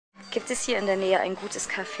Gibt es hier in der Nähe ein gutes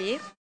Café?